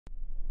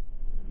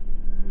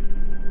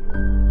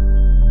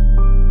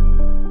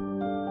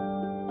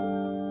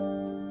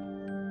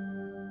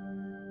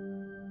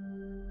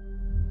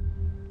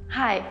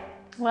Hi,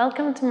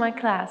 welcome to my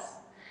class.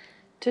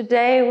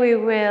 Today we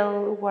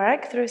will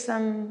work through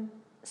some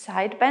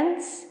side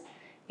bends.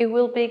 It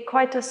will be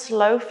quite a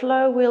slow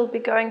flow. We'll be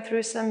going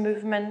through some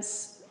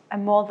movements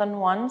more than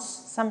once,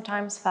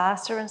 sometimes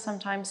faster and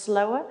sometimes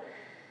slower.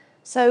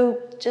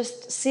 So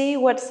just see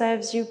what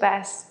serves you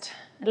best.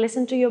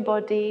 Listen to your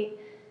body,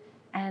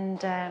 and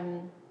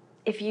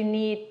if you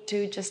need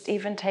to, just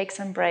even take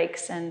some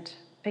breaks and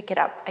pick it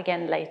up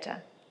again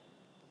later.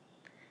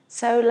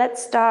 So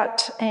let's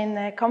start in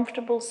a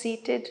comfortable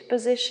seated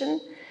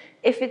position.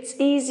 If it's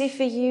easy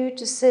for you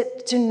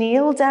to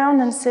kneel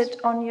down and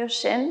sit on your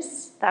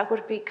shins, that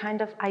would be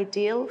kind of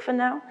ideal for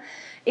now.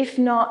 If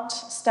not,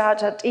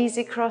 start at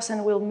easy cross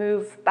and we'll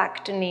move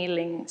back to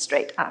kneeling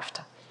straight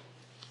after.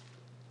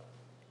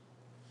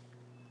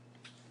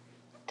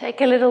 Take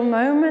a little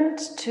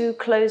moment to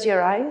close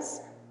your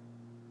eyes.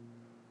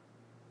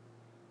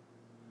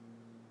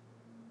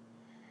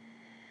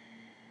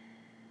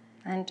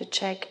 And to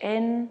check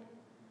in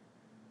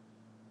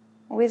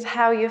with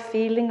how you're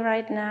feeling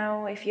right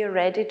now, if you're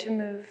ready to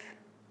move.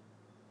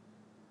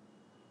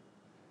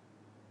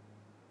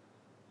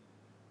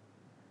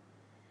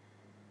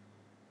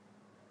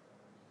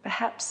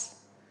 Perhaps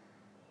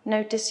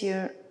notice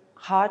your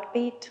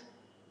heartbeat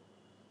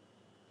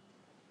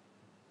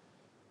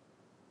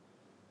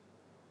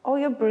or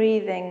your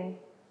breathing.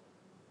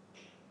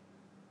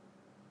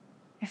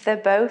 If they're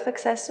both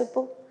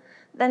accessible,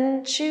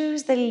 then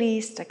choose the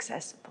least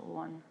accessible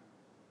one.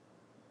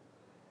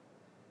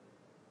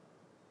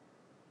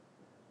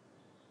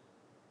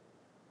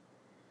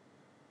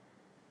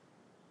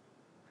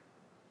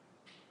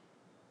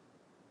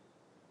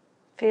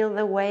 Feel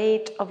the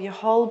weight of your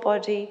whole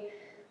body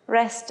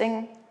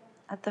resting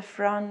at the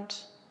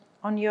front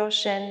on your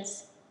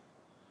shins.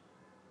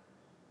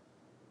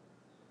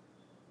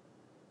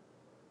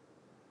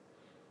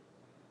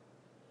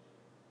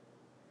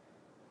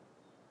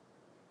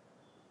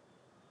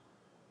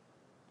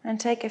 And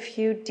take a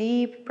few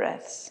deep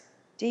breaths,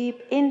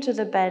 deep into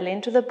the belly,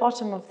 into the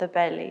bottom of the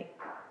belly.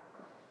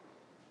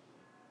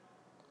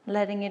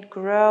 Letting it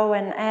grow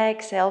and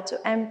exhale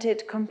to empty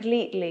it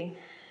completely.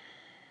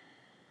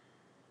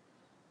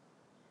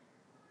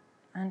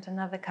 And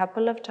another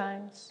couple of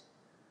times.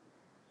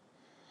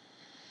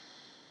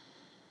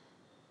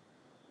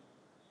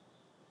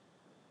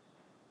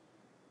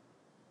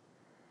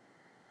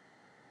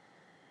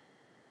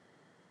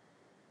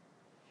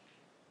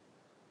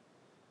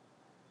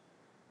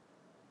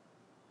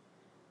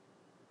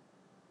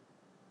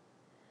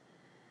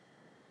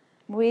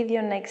 With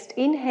your next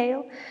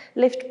inhale,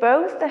 lift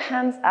both the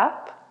hands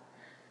up,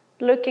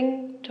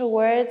 looking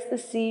towards the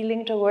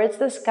ceiling, towards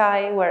the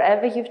sky,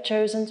 wherever you've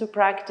chosen to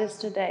practice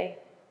today.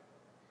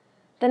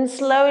 Then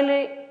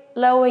slowly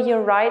lower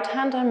your right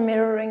hand, I'm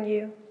mirroring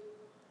you.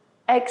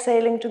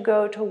 Exhaling to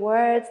go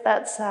towards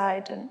that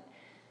side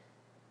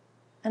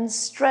and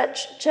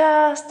stretch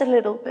just a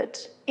little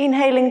bit.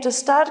 Inhaling to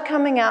start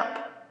coming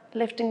up,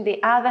 lifting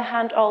the other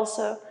hand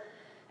also.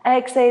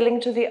 Exhaling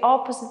to the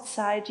opposite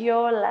side,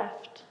 your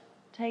left.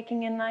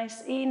 Taking a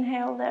nice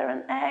inhale there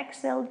and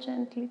exhale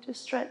gently to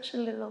stretch a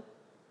little.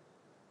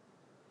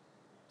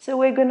 So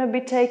we're going to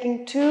be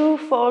taking 2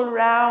 full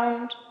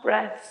round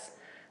breaths,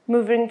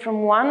 moving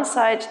from one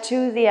side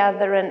to the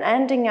other and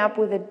ending up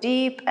with a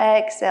deep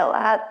exhale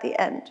at the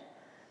end.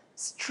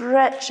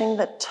 Stretching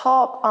the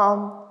top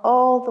arm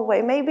all the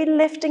way, maybe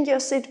lifting your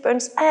sit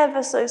bones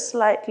ever so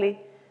slightly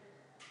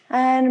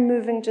and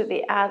moving to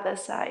the other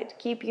side.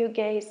 Keep your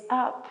gaze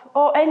up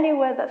or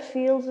anywhere that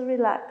feels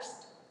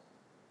relaxed.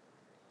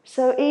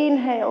 So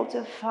inhale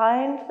to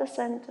find the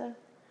center.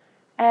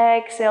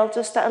 Exhale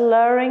to start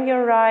lowering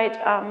your right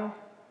arm.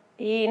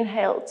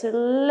 Inhale to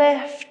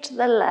lift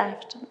the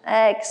left.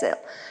 And exhale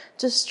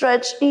to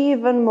stretch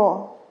even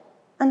more.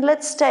 And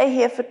let's stay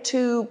here for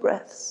 2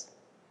 breaths.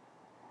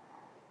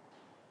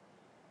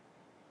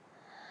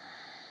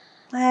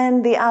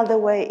 And the other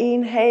way,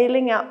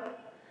 inhaling up,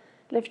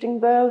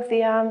 lifting both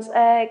the arms,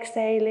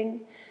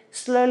 exhaling.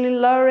 Slowly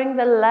lowering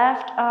the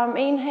left arm,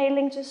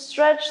 inhaling to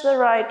stretch the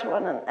right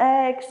one, and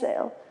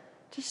exhale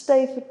to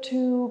stay for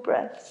 2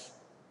 breaths.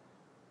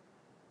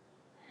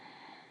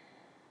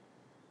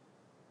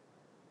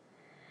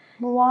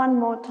 One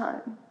more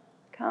time,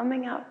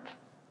 coming up,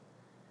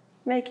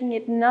 making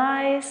it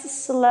nice,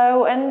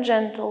 slow and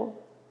gentle,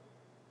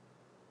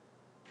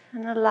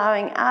 and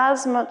allowing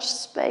as much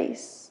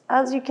space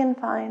as you can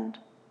find.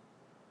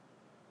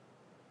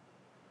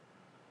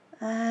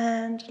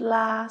 And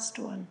last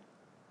one.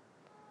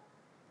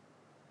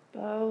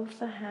 Both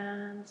the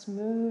hands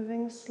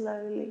moving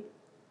slowly,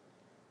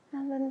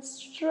 and then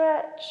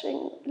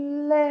stretching,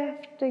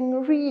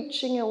 lifting,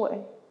 reaching away.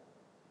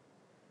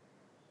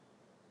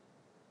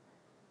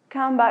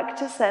 Come back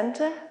to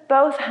center,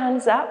 both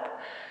hands up.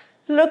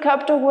 Look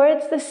up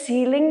towards the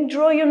ceiling,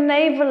 draw your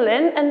navel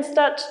in and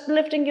start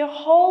lifting your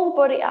whole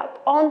body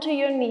up onto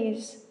your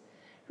knees,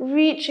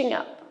 reaching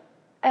up,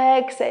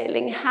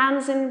 exhaling,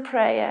 hands in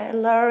prayer,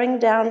 lowering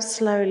down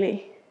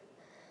slowly.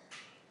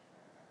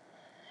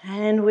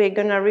 And we're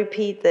going to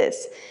repeat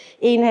this.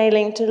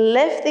 Inhaling to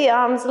lift the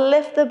arms,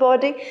 lift the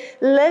body,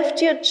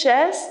 lift your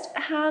chest,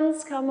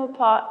 hands come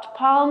apart,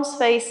 palms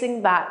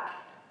facing back.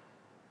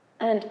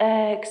 And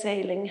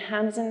exhaling,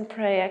 hands in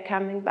prayer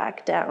coming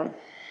back down.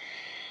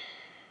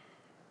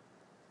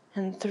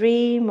 And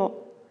 3 more.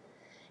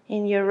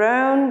 In your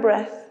own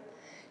breath,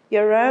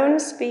 your own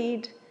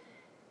speed.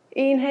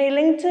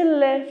 Inhaling to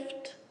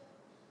lift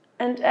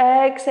and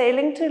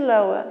exhaling to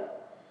lower.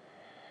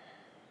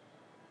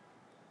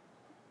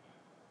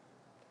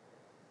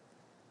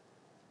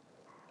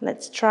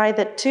 Let's try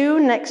the 2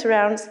 next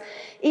rounds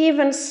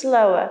even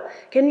slower.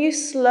 Can you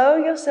slow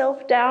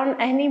yourself down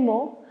any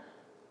more?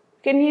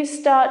 Can you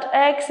start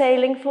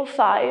exhaling for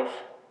 5,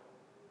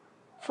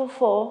 for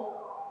 4,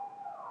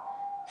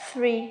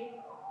 3,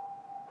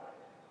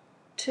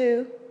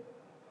 2,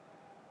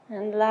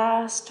 and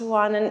last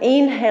one. And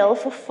inhale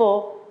for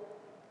 4,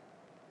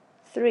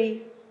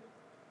 3,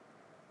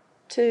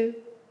 2,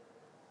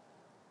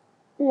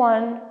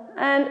 1.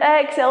 And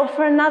exhale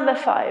for another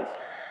 5,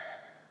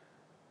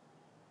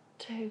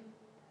 2,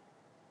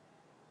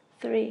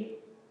 3,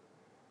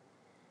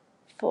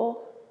 4,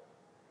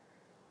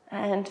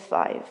 and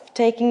 5.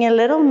 Taking a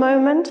little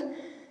moment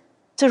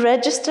to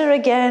register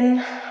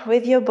again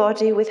with your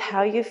body, with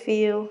how you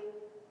feel.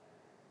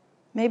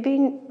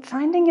 Maybe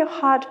finding your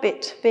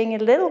heartbeat being a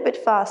little bit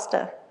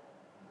faster.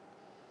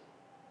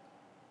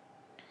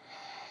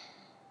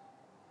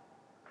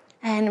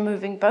 And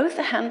moving both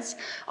the hands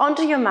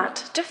onto your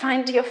mat to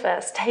find your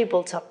first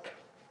tabletop.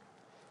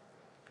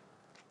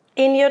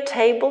 In your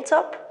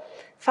tabletop,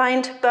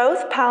 find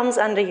both palms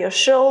under your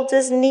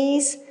shoulders,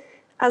 knees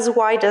as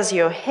wide as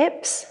your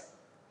hips.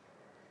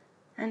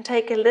 And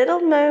take a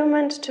little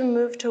moment to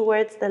move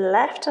towards the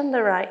left and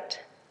the right.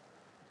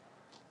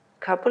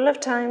 Couple of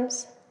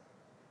times.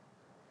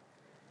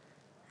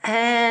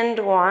 And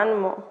 1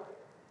 more.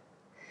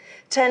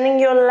 Turning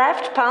your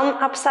left palm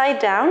upside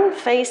down,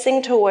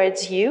 facing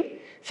towards you.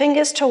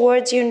 Fingers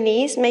towards your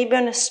knees, maybe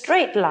on a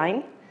straight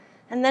line.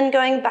 And then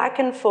going back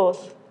and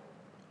forth.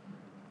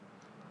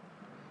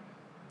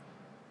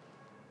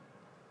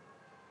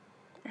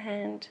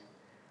 And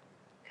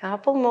a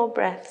couple more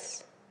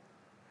breaths.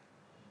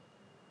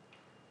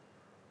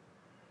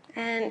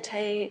 And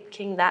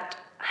taking that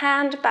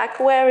hand back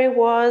where it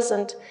was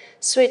and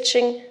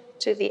switching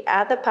to the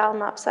other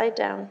palm upside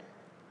down.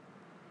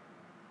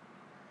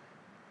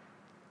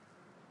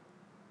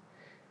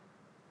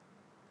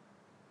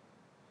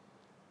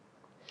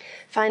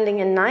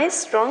 Finding a nice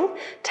strong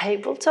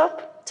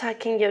tabletop,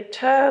 tucking your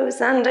toes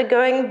under,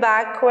 going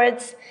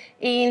backwards,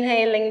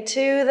 inhaling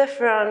to the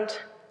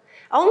front.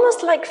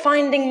 Almost like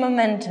finding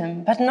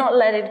momentum, but not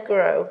let it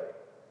grow.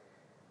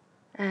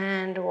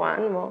 And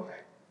 1 more.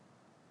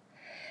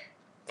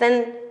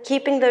 Then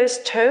keeping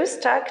those toes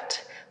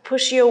tucked,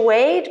 push your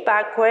weight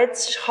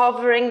backwards,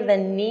 hovering the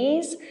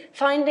knees,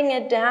 finding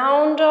a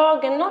down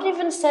dog and not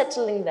even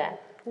settling there.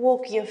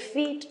 Walk your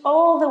feet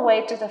all the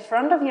way to the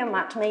front of your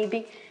mat.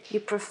 Maybe you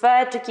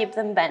prefer to keep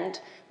them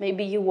bent.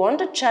 Maybe you want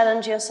to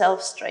challenge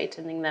yourself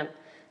straightening them.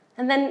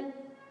 And then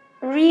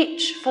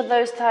reach for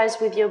those thighs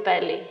with your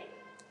belly.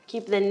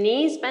 Keep the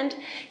knees bent.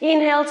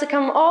 Inhale to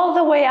come all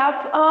the way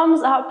up,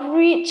 arms up,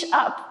 reach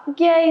up,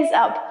 gaze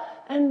up,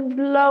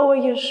 and lower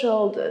your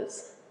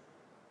shoulders.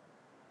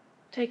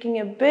 Taking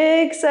a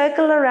big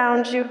circle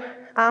around you,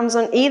 arms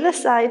on either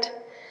side,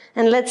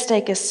 and let's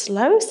take a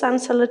slow sun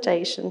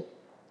salutation.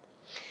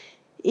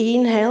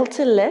 Inhale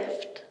to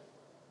lift,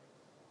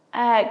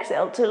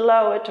 exhale to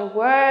lower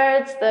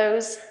towards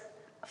those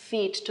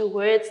feet,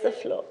 towards the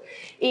floor.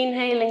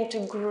 Inhaling to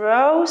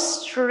grow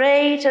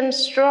straight and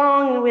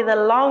strong with a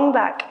long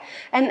back,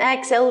 and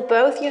exhale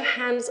both your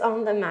hands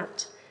on the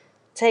mat.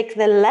 Take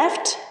the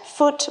left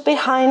foot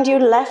behind you,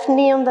 left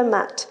knee on the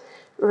mat,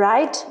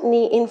 right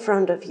knee in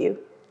front of you.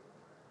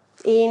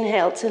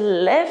 Inhale to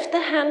lift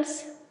the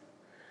hands,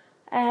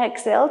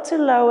 exhale to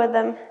lower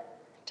them.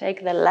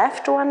 Take the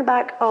left one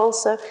back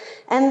also,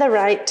 and the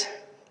right.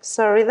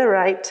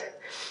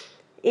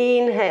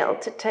 Inhale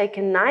to take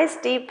a nice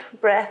deep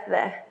breath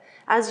there.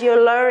 As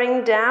you're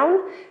lowering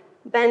down,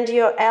 bend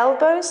your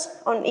elbows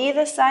on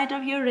either side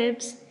of your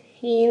ribs.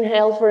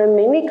 Inhale for a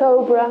mini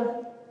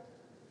cobra.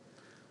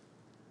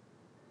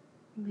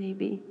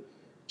 Maybe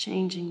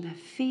changing the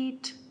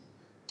feet,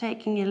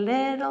 taking a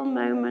little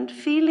moment,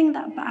 feeling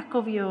that back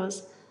of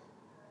yours.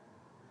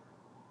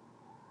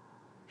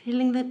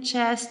 Feeling the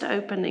chest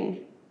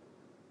opening.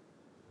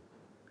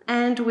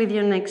 And with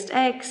your next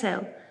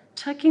exhale,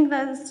 tucking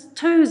those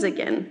toes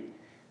again,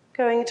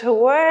 going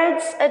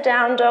towards a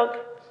down dog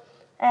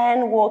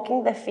and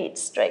walking the feet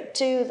straight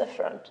to the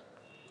front.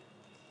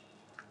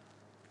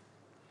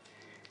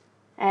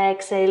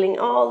 Exhaling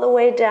all the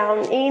way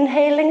down,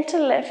 inhaling to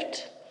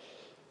lift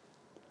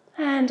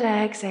and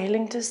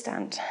exhaling to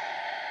stand.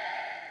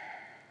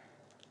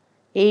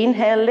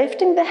 Inhale,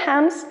 lifting the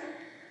hands,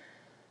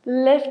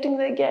 lifting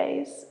the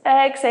gaze,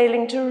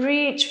 exhaling to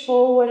reach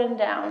forward and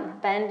down,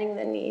 bending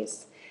the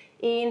knees.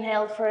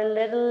 Inhale for a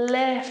little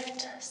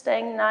lift,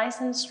 staying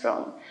nice and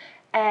strong.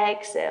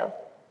 Exhale,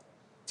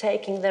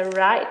 Taking the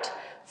right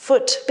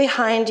foot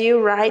behind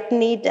you, right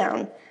knee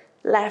down,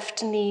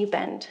 left knee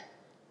bend.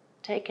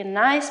 Take a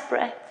nice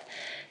breath,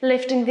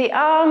 lifting the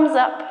arms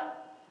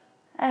up.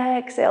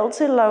 Exhale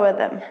to lower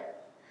them.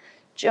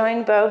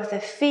 Join both the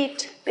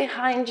feet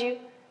behind you.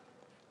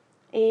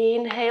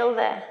 Inhale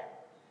there.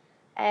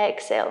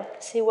 Exhale.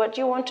 See what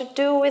you want to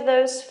do with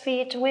those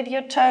feet, with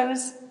your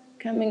toes.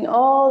 Coming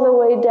all the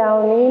way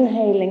down,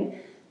 inhaling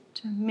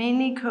to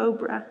mini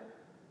cobra.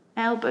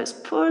 Elbows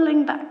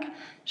pulling back,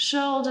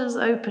 shoulders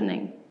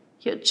opening.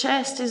 Your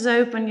chest is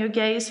open, your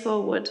gaze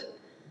forward.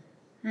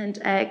 And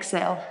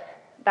exhale,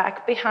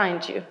 back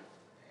behind you.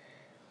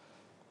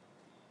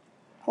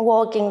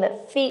 Walking the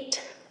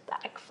feet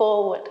back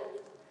forward,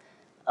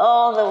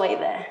 all the way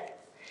there.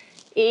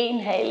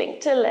 Inhaling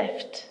to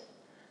lift.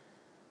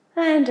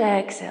 And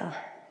exhale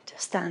to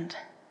stand.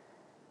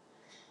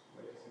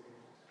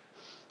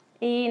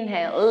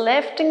 Inhale,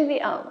 lifting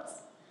the arms.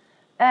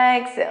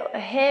 Exhale,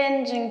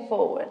 hinging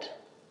forward.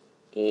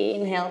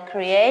 Inhale,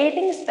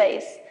 creating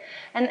space.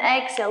 And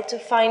exhale to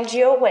find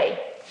your way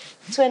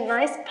to a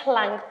nice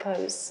plank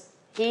pose.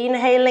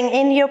 Inhaling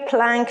in your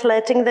plank,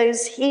 letting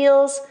those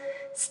heels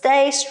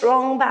stay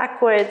strong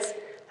backwards,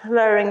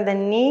 lowering the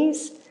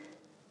knees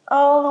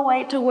all the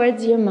way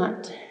towards your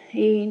mat.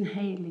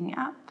 Inhaling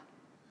up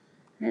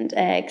and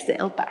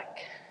exhale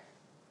back.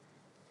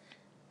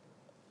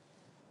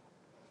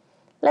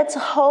 Let's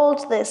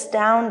hold this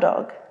down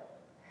dog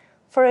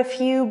for a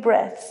few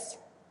breaths,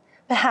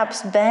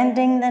 perhaps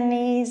bending the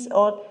knees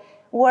or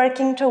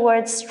working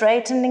towards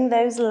straightening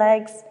those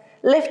legs,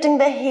 lifting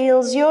the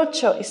heels, your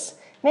choice.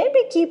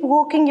 Maybe keep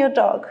walking your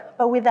dog,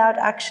 but without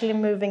actually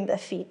moving the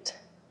feet.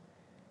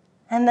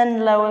 And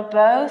then lower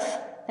both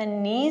the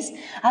knees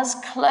as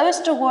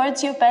close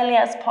towards your belly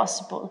as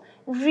possible,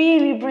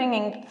 really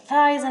bringing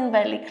thighs and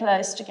belly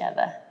close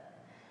together.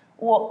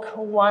 Walk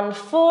one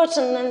foot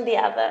and then the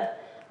other,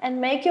 and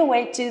make your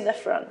way to the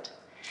front.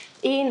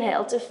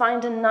 Inhale to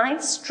find a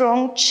nice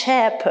strong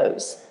chair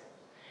pose.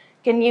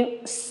 Can you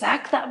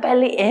suck that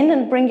belly in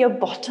and bring your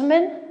bottom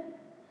in?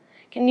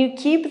 Can you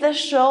keep the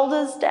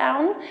shoulders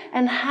down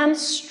and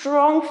hands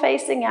strong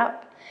facing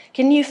up?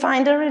 Can you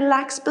find a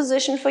relaxed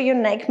position for your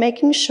neck,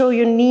 making sure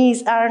your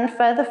knees aren't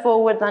further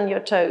forward than your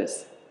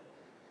toes?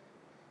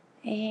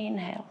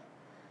 Inhale,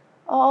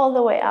 all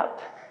the way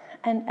up,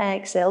 and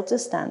exhale to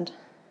stand.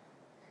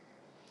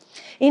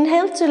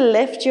 Inhale to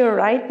lift your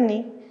right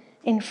knee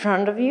in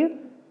front of you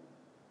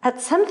at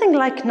something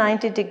like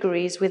 90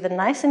 degrees with a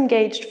nice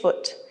engaged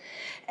foot.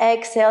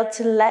 Exhale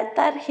to let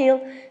that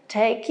heel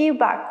take you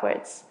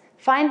backwards,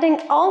 finding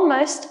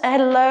almost a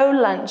low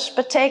lunge,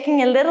 but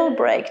taking a little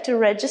break to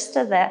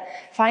register there.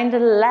 Find a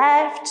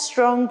left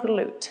strong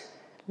glute.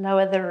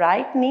 Lower the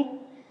right knee.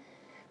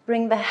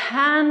 Bring the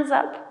hands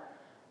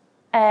up.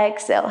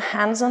 Exhale,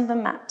 hands on the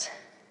mat.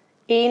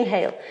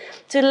 Inhale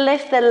to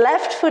lift the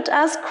left foot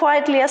as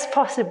quietly as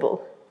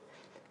possible.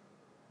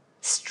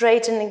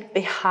 Straightening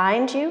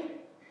behind you.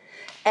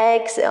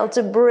 Exhale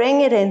to bring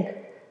it in.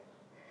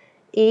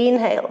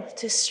 Inhale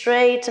to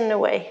straighten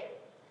away.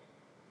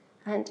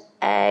 And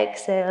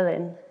exhale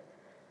in.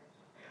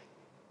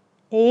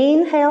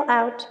 Inhale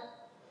out.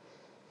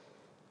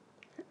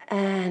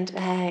 And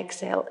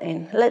exhale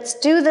in. Let's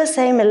do the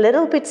same a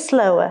little bit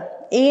slower.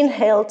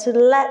 Inhale to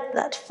let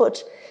that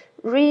foot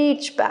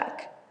reach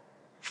back,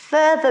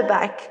 further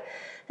back,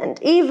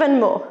 and even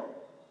more.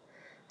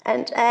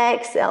 And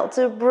exhale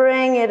to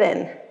bring it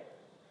in.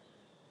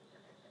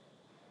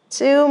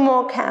 2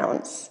 more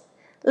counts.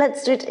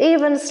 Let's do it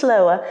even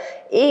slower.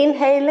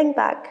 Inhaling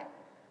back.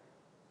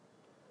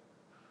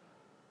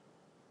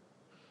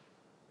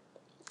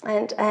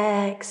 And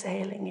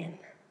exhaling in.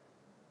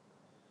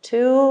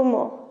 2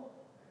 more.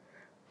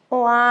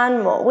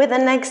 1 more. With the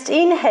next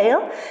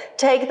inhale,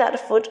 take that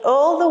foot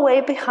all the way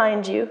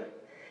behind you.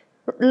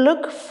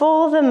 Look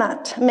for the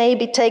mat.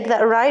 Maybe take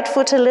that right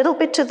foot a little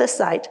bit to the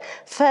side,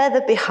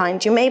 further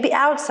behind you, maybe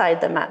outside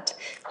the mat.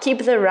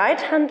 Keep the right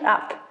hand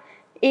up.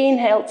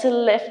 Inhale to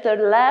lift the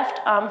left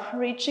arm,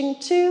 reaching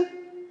to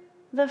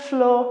the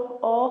floor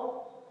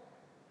or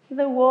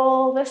the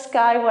wall, the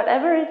sky,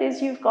 whatever it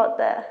is you've got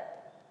there.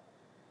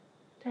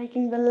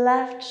 Taking the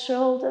left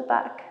shoulder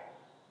back,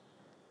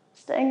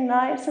 staying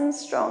nice and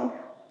strong.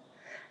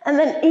 And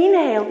then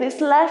inhale this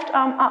left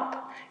arm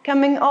up,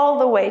 coming all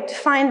the way to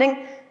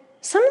finding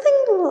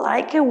something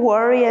like a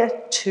warrior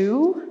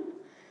 2,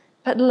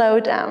 but low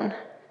down.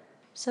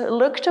 So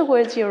look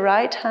towards your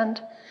right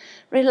hand,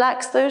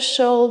 relax those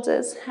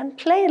shoulders, and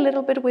play a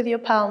little bit with your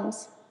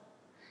palms,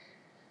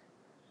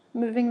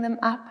 moving them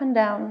up and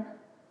down.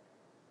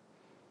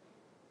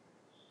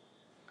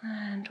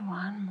 And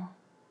 1 more.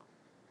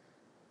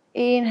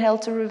 Inhale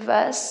to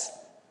reverse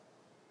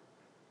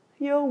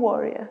your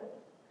warrior.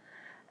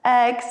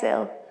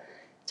 Exhale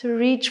to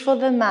reach for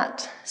the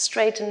mat,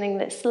 straightening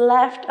this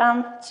left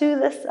arm to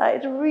the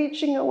side,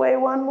 reaching away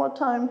 1 more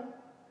time.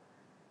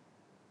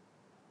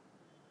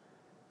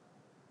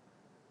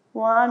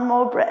 1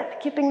 more breath,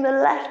 keeping the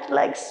left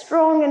leg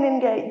strong and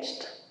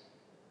engaged.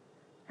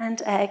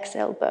 And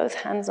exhale, both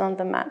hands on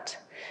the mat.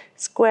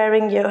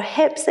 Squaring your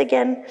hips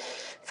again,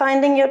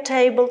 finding your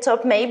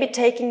tabletop, maybe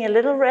taking a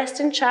little rest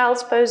in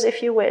child's pose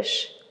if you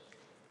wish.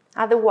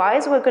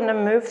 Otherwise, we're going to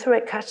move through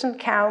a cat and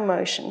cow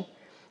motion.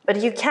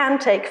 But you can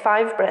take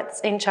 5 breaths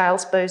in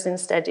child's pose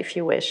instead if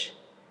you wish.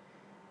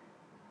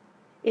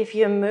 If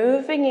you're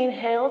moving,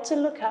 inhale to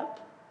look up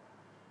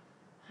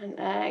and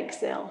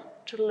exhale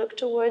to look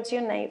towards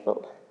your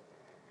navel.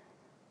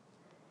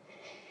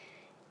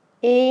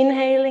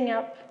 Inhaling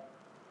up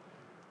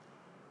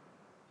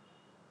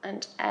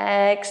and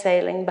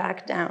exhaling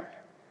back down.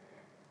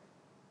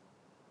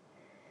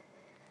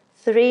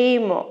 3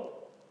 more.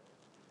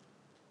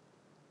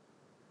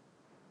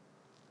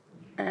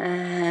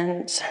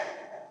 And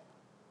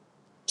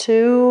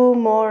 2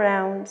 more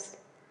rounds.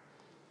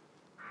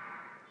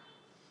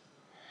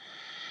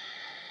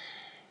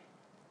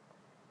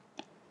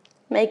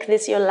 Make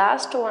this your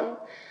last one,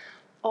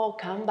 or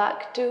come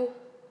back to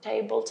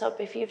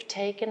tabletop if you've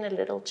taken a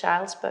little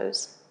child's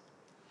pose.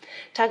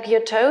 Tuck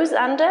your toes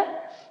under,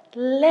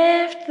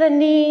 lift the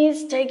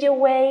knees, take your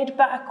weight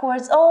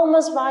backwards,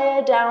 almost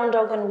via down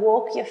dog, and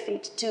walk your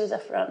feet to the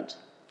front.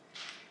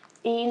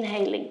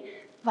 Inhaling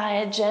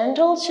via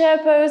gentle chair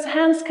pose,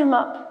 hands come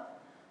up,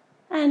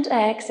 and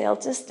exhale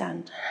to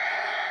stand.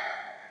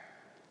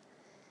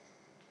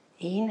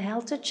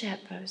 Inhale to chair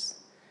pose.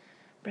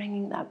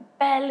 Bringing that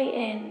belly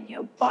in,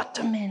 your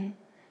bottom in,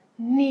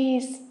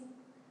 knees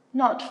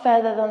not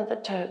further than the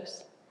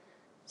toes.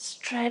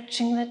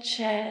 Stretching the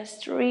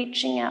chest,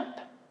 reaching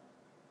up.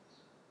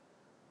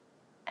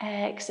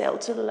 Exhale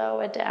to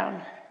lower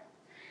down.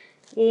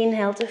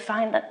 Inhale to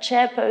find that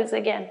chair pose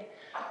again.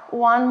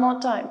 1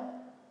 more time.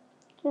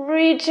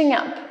 Reaching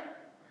up.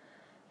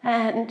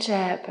 And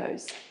chair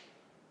pose.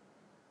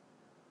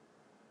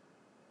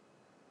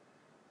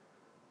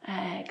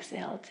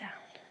 Exhale down.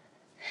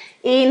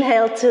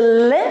 Inhale to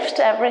lift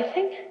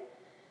everything,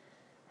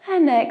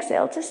 and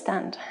exhale to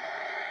stand.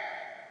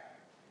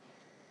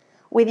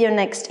 With your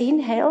next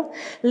inhale,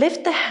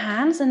 lift the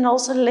hands and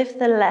also lift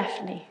the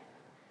left knee.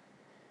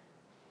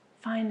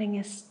 Finding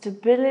a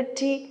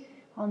stability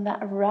on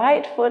that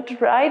right foot,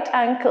 right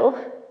ankle,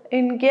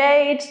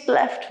 engaged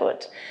left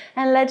foot,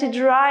 and let it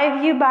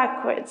drive you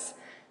backwards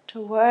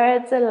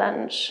towards a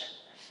lunge.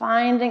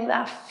 Finding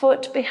that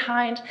foot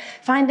behind,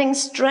 finding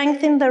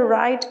strength in the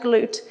right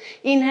glute.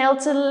 Inhale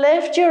to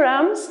lift your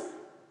arms,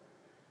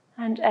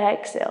 and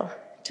exhale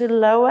to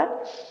lower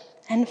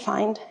and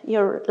find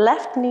your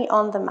left knee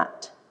on the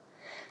mat.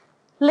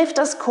 Lift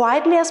as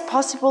quietly as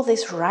possible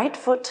this right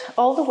foot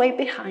all the way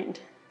behind.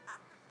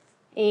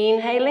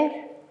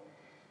 Inhaling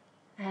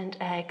and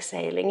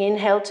exhaling.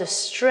 Inhale to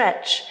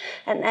stretch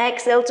and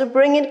exhale to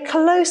bring it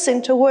close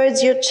in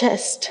towards your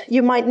chest.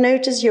 You might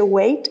notice your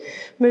weight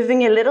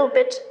moving a little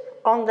bit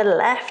on the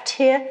left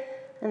here,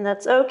 and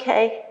that's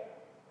okay.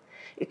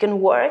 You can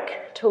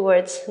work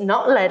towards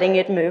not letting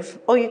it move,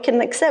 or you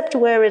can accept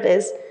where it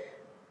is.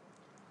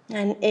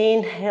 And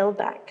inhale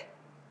back.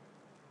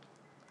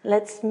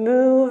 Let's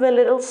move a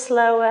little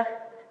slower,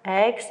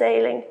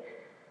 exhaling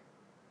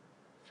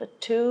for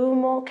 2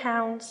 more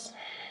counts.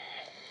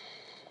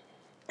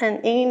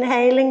 And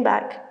inhaling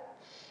back.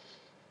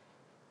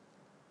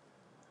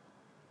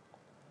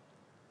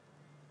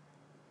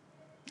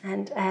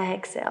 And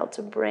exhale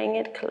to bring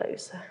it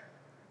closer.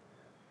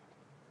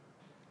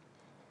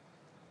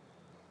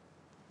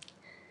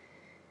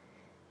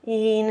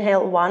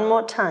 Inhale 1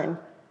 more time.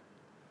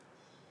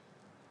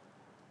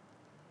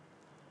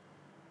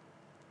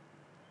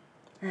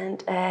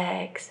 And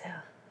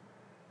exhale.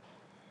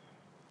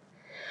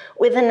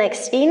 With the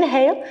next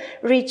inhale,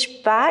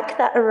 reach back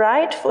that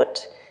right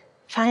foot,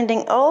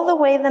 finding all the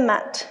way the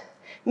mat.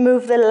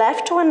 Move the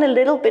left one a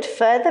little bit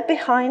further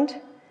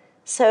behind,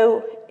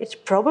 so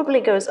it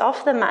probably goes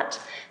off the mat.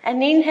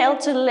 And inhale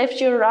to lift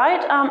your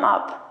right arm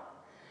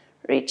up,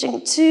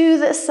 reaching to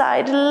the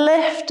side,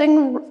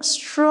 lifting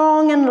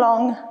strong and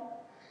long,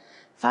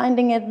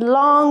 finding a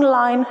long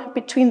line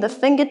between the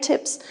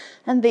fingertips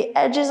and the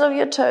edges of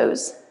your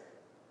toes,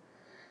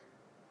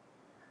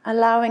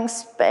 allowing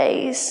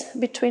space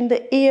between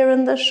the ear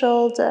and the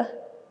shoulder.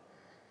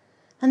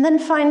 And then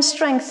find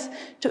strength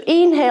to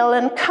inhale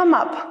and come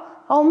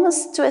up,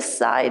 almost to a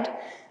side.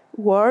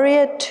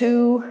 Warrior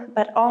 2,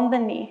 but on the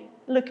knee,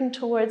 looking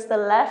towards the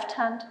left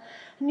hand.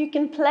 And you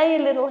can play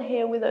a little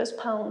here with those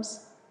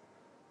palms.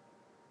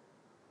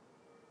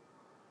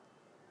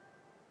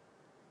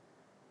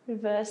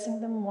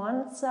 Reversing them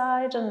one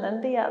side and then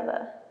the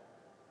other.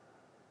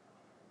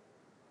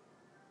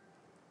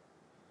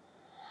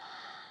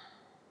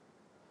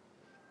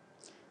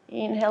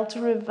 Inhale to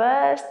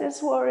reverse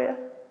this warrior.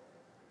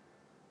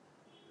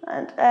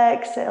 And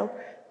exhale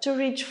to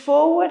reach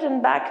forward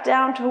and back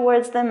down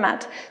towards the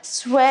mat,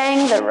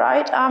 swaying the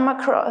right arm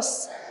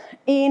across,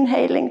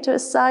 inhaling to a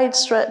side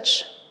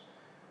stretch.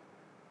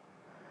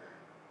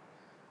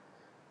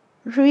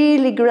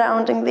 Really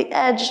grounding the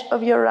edge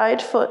of your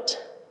right foot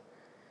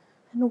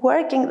and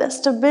working the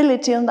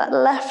stability on that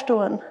left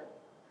one.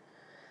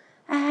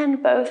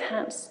 And both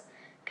hands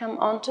come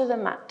onto the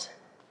mat,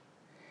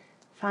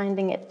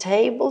 finding a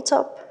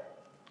tabletop.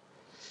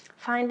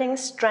 finding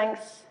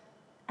strength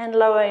and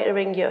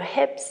lowering your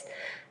hips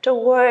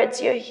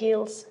towards your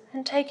heels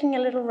and taking a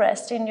little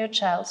rest in your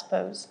child's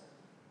pose.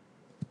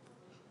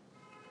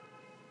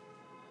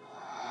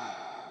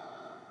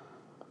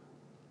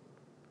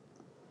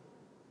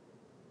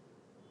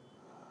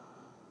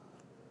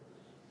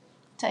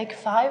 Take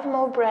 5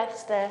 more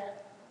breaths there.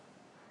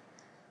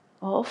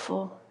 All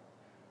 4.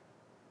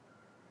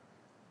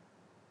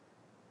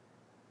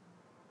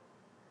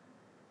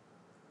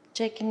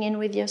 Checking in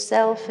with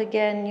yourself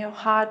again, your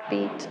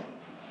heartbeat.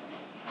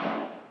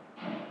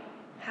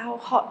 How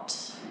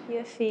hot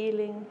you're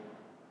feeling.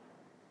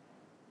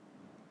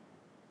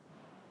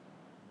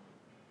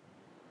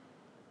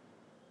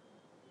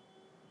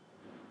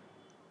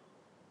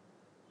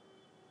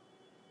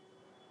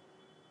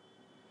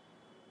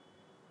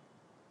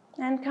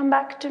 And come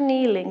back to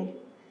kneeling,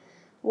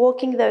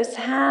 walking those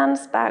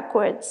hands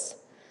backwards,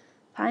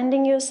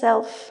 finding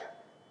yourself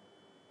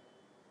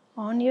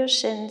on your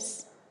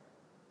shins.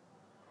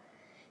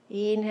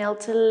 Inhale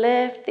to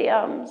lift the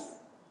arms.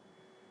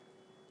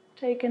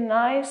 Take a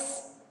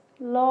nice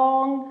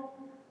long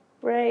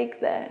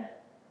break there.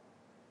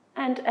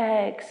 And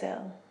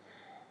exhale.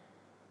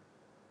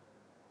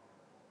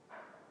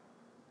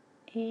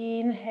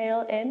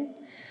 Inhale in.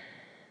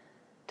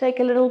 Take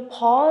a little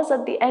pause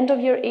at the end of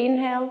your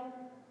inhale.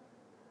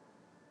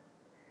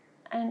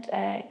 And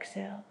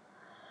exhale.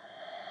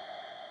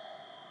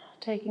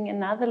 Taking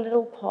another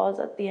little pause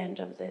at the end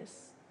of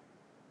this.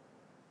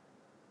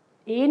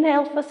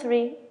 Inhale for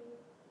 3.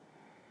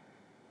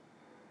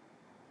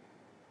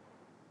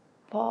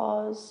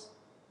 Pause.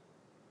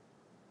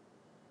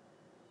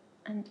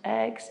 And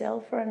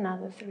exhale for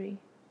another 3.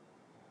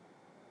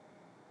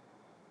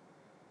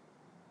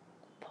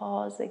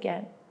 Pause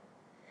again.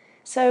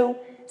 So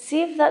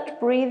see if that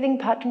breathing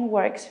pattern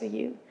works for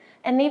you.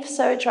 And if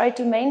so, try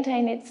to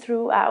maintain it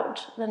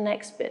throughout the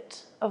next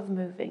bit of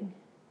moving.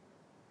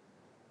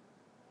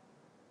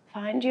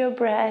 Find your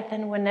breath,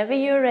 and whenever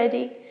you're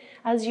ready,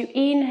 as you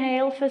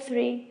inhale for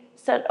 3,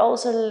 start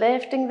also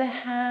lifting the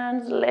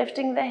hands,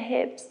 lifting the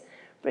hips,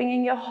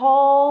 bringing your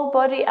whole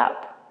body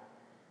up.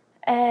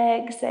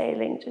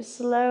 Exhaling to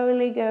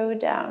slowly go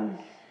down.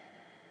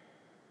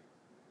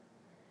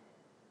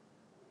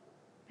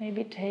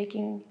 Maybe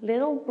taking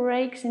little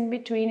breaks in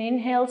between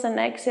inhales and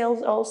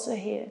exhales also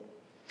here.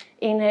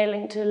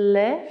 Inhaling to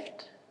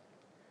lift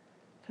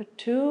for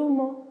 2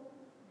 more.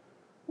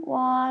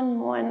 1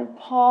 more and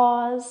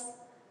pause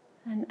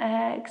and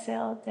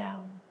exhale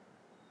down.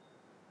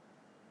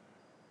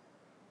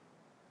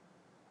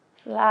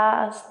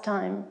 Last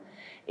time.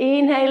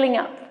 Inhaling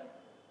up.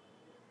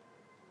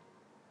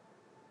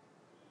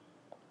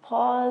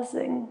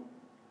 Pausing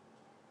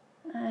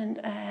and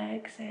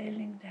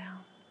exhaling down.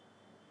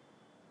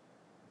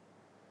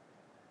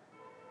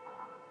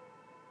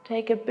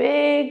 Take a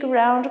big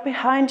round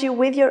behind you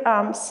with your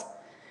arms,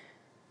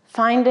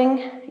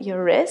 finding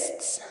your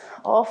wrists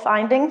or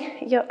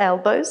finding your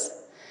elbows.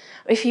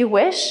 If you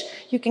wish,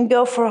 you can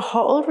go for a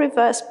whole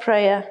reverse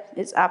prayer.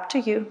 It's up to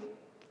you.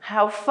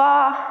 How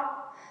far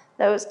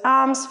those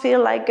arms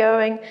feel like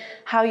going,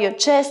 how your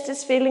chest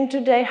is feeling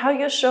today, how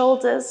your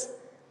shoulders.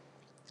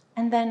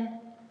 And then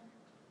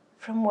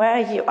from where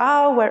you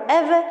are,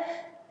 wherever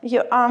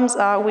your arms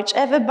are,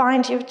 whichever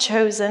bind you've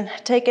chosen,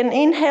 take an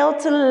inhale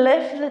to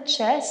lift the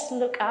chest,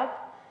 look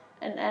up,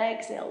 and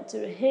exhale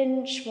to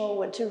hinge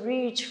forward, to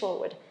reach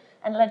forward,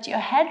 and let your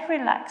head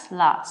relax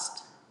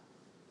last.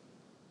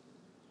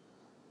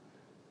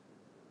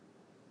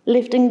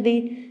 Lifting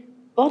the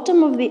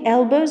bottom of the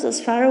elbows as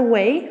far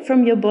away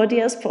from your body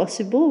as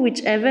possible,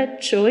 whichever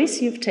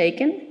choice you've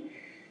taken.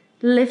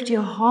 Lift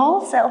your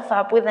whole self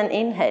up with an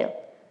inhale.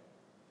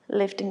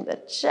 Lifting the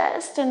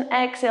chest and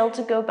exhale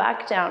to go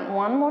back down.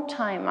 1 more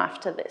time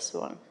after this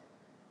one.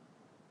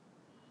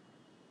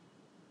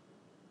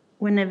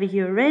 Whenever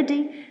you're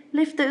ready,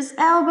 lift those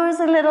elbows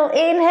a little.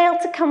 Inhale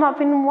to come up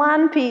in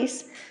one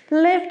piece.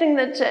 Lifting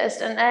the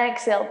chest and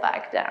exhale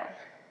back down.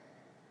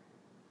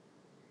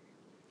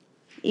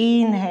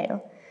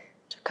 Inhale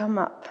to come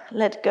up.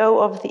 Let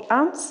go of the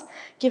arms.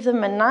 Give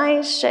them a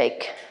nice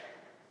shake.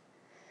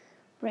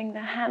 Bring the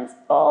hands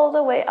all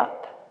the way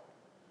up.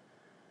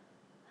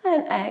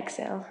 And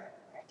exhale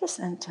to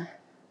center.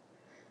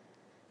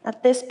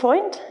 At this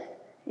point,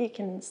 you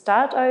can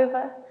start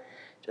over,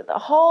 do the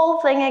whole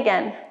thing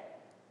again.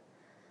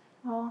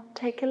 Or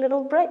take a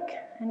little break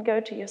and go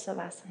to your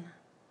Savasana.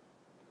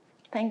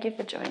 Thank you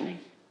for joining.